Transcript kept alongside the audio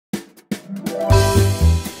Hi,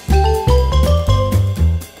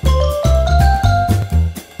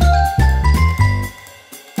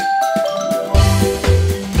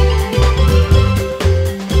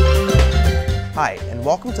 and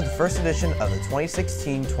welcome to the first edition of the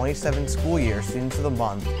 2016-27 school year Students of the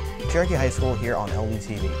Month, Cherokee High School here on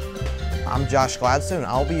LDTV. I'm Josh Gladstone, and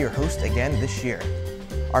I'll be your host again this year.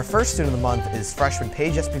 Our first Student of the Month is freshman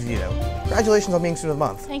Paige Esposito. Congratulations on being Student of the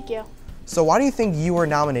Month. Thank you. So why do you think you were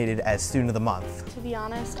nominated as Student of the Month? To be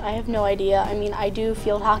honest, I have no idea. I mean, I do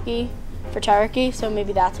field hockey for Cherokee, so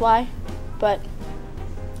maybe that's why, but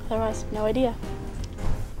otherwise, no idea.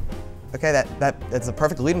 Okay, that's a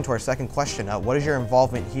perfect lead into our second question. What is your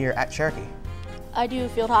involvement here at Cherokee? I do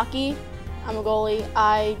field hockey, I'm a goalie,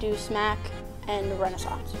 I do smack and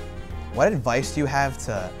Renaissance. What advice do you have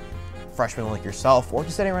to freshmen like yourself, or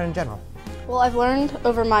just anyone in general? Well, I've learned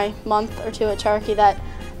over my month or two at Cherokee that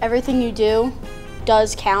everything you do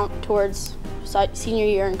does count towards senior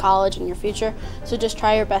year in college and your future, so just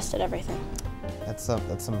try your best at everything. That's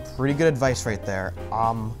some pretty good advice right there.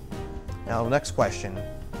 Now, next question.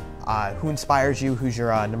 Who inspires you? Who's your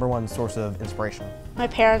number one source of inspiration? My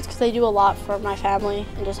parents, because they do a lot for my family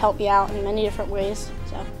and just help me out in many different ways.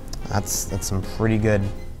 So that's some pretty good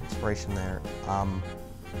inspiration there.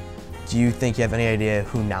 Do you think you have any idea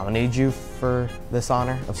who nominated you for this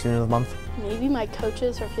honor of Student of the Month? Maybe my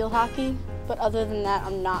coaches for field hockey, but other than that,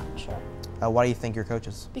 I'm not sure. Why do you think your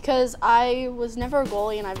coaches? Because I was never a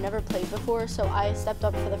goalie and I've never played before, so I stepped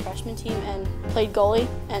up for the freshman team and played goalie,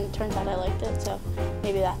 and it turns out I liked it, so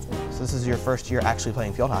maybe that's it. So this is your first year actually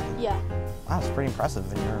playing field hockey? Yeah. Wow, that's pretty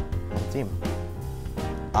impressive, and you're on the team.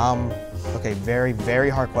 Okay, very, very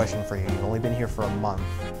hard question for you. You've only been here for a month.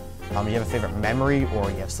 Do you have a favorite memory, or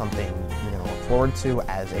you have something you're going to look forward to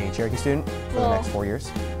as a Cherokee student for the next 4 years?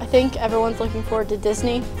 I think everyone's looking forward to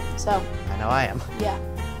Disney, so. I know I am. Yeah.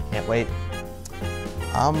 Can't wait.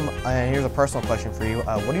 And here's a personal question for you.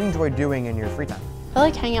 What do you enjoy doing in your free time? I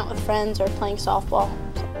like hanging out with friends or playing softball.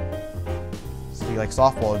 So you like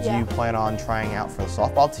softball. Yeah. Do you plan on trying out for the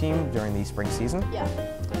softball team during the spring season? Yeah.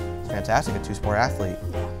 It's fantastic, a two-sport athlete.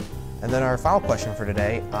 Yeah. And then our final question for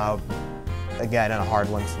today, again, a hard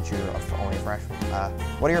one since you're only a freshman.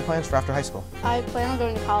 What are your plans for after high school? I plan on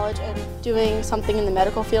going to college and doing something in the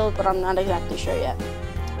medical field, but I'm not exactly sure yet.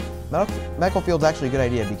 Medical field's actually a good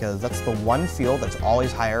idea because that's the one field that's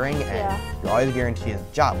always hiring, and you're always guaranteed a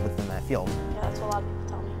job within that field. Yeah, that's what a lot of people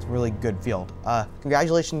tell me. It's a really good field.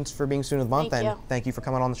 Congratulations for being Student of the Month, and thank you for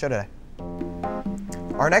coming on the show today.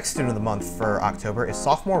 Our next Student of the Month for October is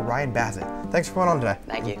sophomore Ryan Bassett. Thanks for coming on today.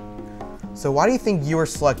 Thank you. So why do you think you were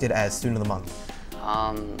selected as Student of the Month?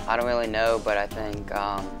 I don't really know, but I think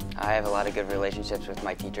I have a lot of good relationships with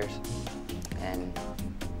my teachers, and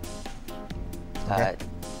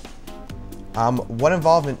what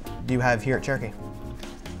involvement do you have here at Cherokee?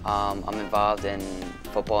 I'm involved in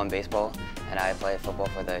football and baseball, and I play football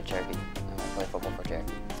for the Cherokee. I play football for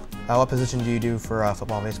Cherokee. What position do you do for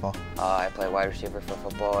football and baseball? I play wide receiver for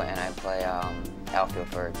football, and I play outfield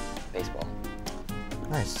for baseball.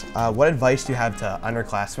 Nice. What advice do you have to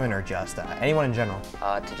underclassmen or just anyone in general?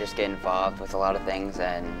 To just get involved with a lot of things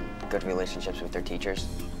and good relationships with their teachers.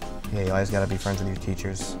 Yeah, you always got to be friends with your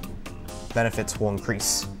teachers. Benefits will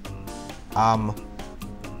increase.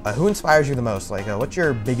 Who inspires you the most? Like, what's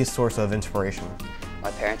your biggest source of inspiration?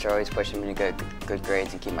 My parents are always pushing me to get good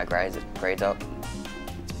grades and keep my grades up.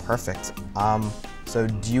 Perfect. So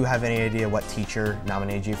do you have any idea what teacher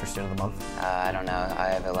nominated you for Student of the Month? I don't know. I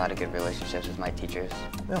have a lot of good relationships with my teachers.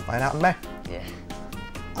 We'll find out in May. Yeah.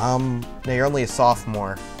 Now you're only a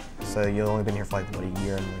sophomore, so you've only been here for like, what, a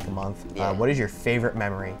year and like a month. Yeah. What is your favorite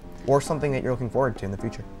memory, or something that you're looking forward to in the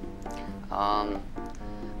future?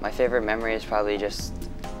 My favorite memory is probably just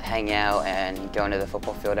hanging out and going to the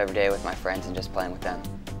football field every day with my friends and just playing with them.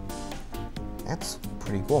 That's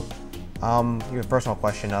pretty cool. You have a personal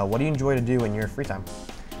question. What do you enjoy to do in your free time?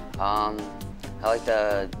 I like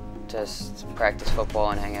to just practice football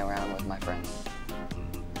and hang around with my friends.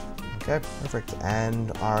 Okay, perfect.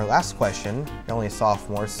 And our last question, you're only a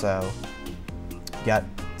sophomore, so you got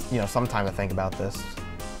some time to think about this.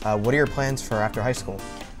 What are your plans for after high school?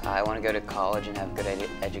 I want to go to college and have a good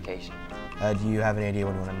education. Do you have any idea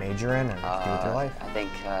what you want to major in or do with your life? I think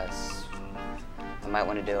I might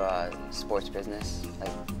want to do a sports business,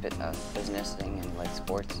 like business thing and like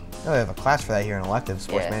sports. Oh, they have a class for that here in elective,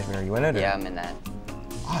 sports management. Are you in it? Yeah, I'm in that.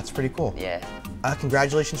 Oh, that's pretty cool. Yeah.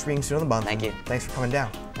 Congratulations for being Student of the Month. Thank you. Thanks for coming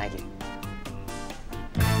down. Thank you.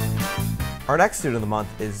 Our next Student of the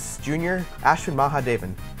Month is Junior Ashwin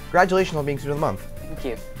Mahadevan. Congratulations on being Student of the Month. Thank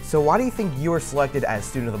you. So why do you think you were selected as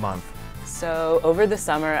Student of the Month? So over the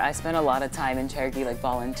summer, I spent a lot of time in Cherokee, like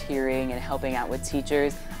volunteering and helping out with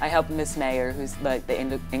teachers. I helped Miss Mayer, who's like the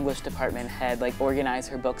English department head, like organize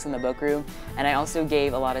her books in the book room. And I also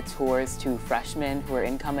gave a lot of tours to freshmen who are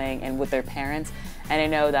incoming and with their parents. And I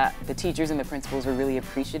know that the teachers and the principals were really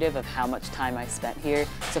appreciative of how much time I spent here.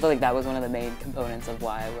 So I feel like that was one of the main components of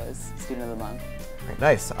why I was Student of the Month.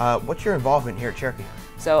 Nice. What's your involvement here at Cherokee?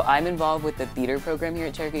 So I'm involved with the theater program here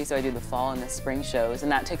at Cherokee, so I do the fall and the spring shows,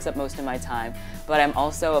 and that takes up most of my time. But I'm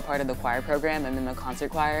also a part of the choir program. I'm in the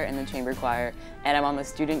concert choir and the chamber choir, and I'm on the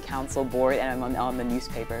student council board, and I'm on the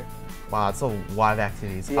newspaper. Wow, it's a lot of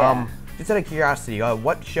activities. Yeah. Just out of curiosity,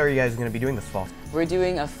 what show are you guys going to be doing this fall? We're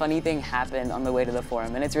doing A Funny Thing Happened on the way to the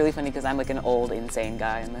forum, and it's really funny because I'm like an old, insane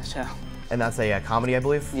guy in the show. And that's a comedy, I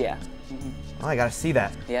believe? Yeah. Oh, I gotta see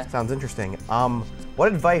that. Yeah. Sounds interesting. What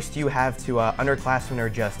advice do you have to underclassmen or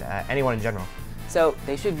just anyone in general? So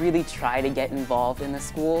they should really try to get involved in the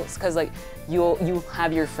schools, because like you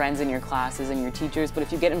have your friends in your classes and your teachers, but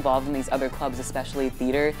if you get involved in these other clubs, especially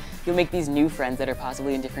theater, you'll make these new friends that are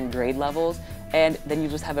possibly in different grade levels, and then you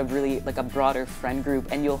just have a really like a broader friend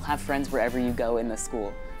group, and you'll have friends wherever you go in the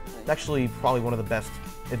school. It's actually probably one of the best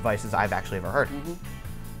advices I've actually ever heard.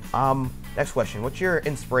 Next question, what's your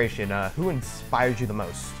inspiration? Who inspires you the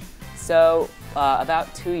most? So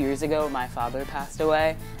about 2 years ago, my father passed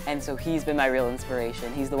away, and so he's been my real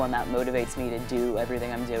inspiration. He's the one that motivates me to do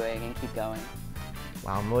everything I'm doing and keep going.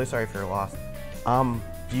 Wow, I'm really sorry for your loss.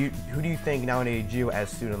 Who do you think nominated you as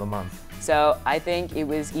Student of the Month? So I think it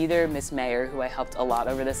was either Miss Mayer, who I helped a lot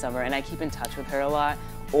over the summer, and I keep in touch with her a lot,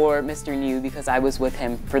 or Mr. New, because I was with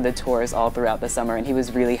him for the tours all throughout the summer, and he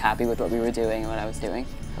was really happy with what we were doing and what I was doing.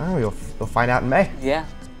 Oh, you'll find out in May. Yeah.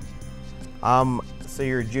 So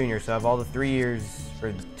you're a junior, so of all the 3 years,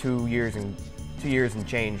 or 2 years and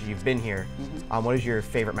change you've been here, what is your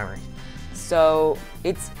favorite memory? So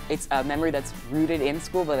it's a memory that's rooted in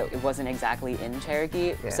school, but it wasn't exactly in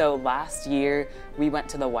Cherokee. Yeah. So last year we went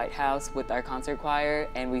to the White House with our concert choir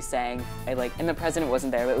and we sang, and the president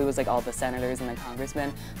wasn't there, but it was like all the senators and the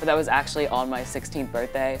congressmen. But that was actually on my 16th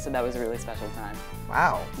birthday, so that was a really special time.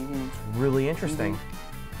 Wow, it's really interesting.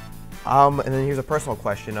 And then here's a personal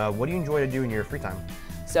question. What do you enjoy to do in your free time?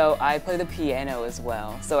 So I play the piano as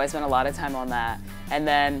well, so I spend a lot of time on that. And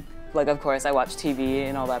then, like, of course, I watch TV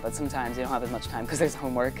and all that, but sometimes you don't have as much time because there's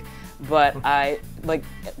homework. But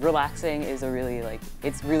relaxing is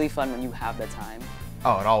it's really fun when you have the time.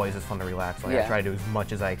 Oh, it always is fun to relax. Like, Yeah. I try to do as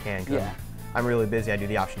much as I can. 'Cause Yeah. I'm really busy. I do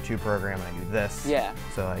the Option 2 program and I do this. Yeah.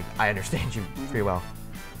 So like, I understand you pretty well.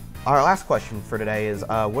 Our last question for today is,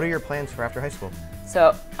 what are your plans for after high school?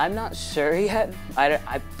 So I'm not sure yet. I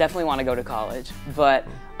definitely want to go to college, but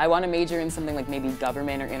I want to major in something like maybe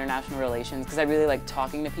government or international relations because I really like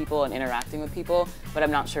talking to people and interacting with people, but I'm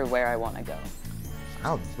not sure where I want to go.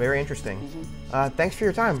 Oh, very interesting. Thanks for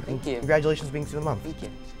your time. Thank you. Congratulations on being Student of the Month. Thank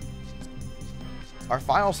you. Our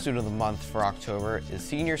final Student of the Month for October is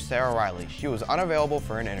senior Sarah Riley. She was unavailable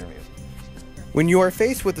for an interview. When you are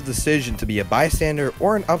faced with the decision to be a bystander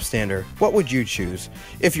or an upstander, what would you choose?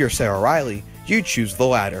 If you're Sarah Riley, you'd choose the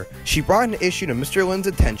latter. She brought an issue to Mr. Lynn's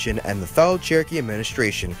attention and the fellow Cherokee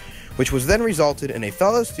administration, which was then resulted in a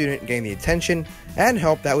fellow student getting the attention and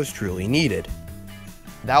help that was truly needed.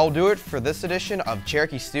 That will do it for this edition of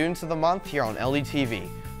Cherokee Students of the Month here on LDTV.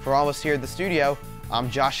 For all of us here at the studio, I'm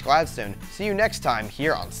Josh Gladstone. See you next time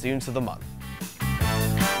here on Students of the Month.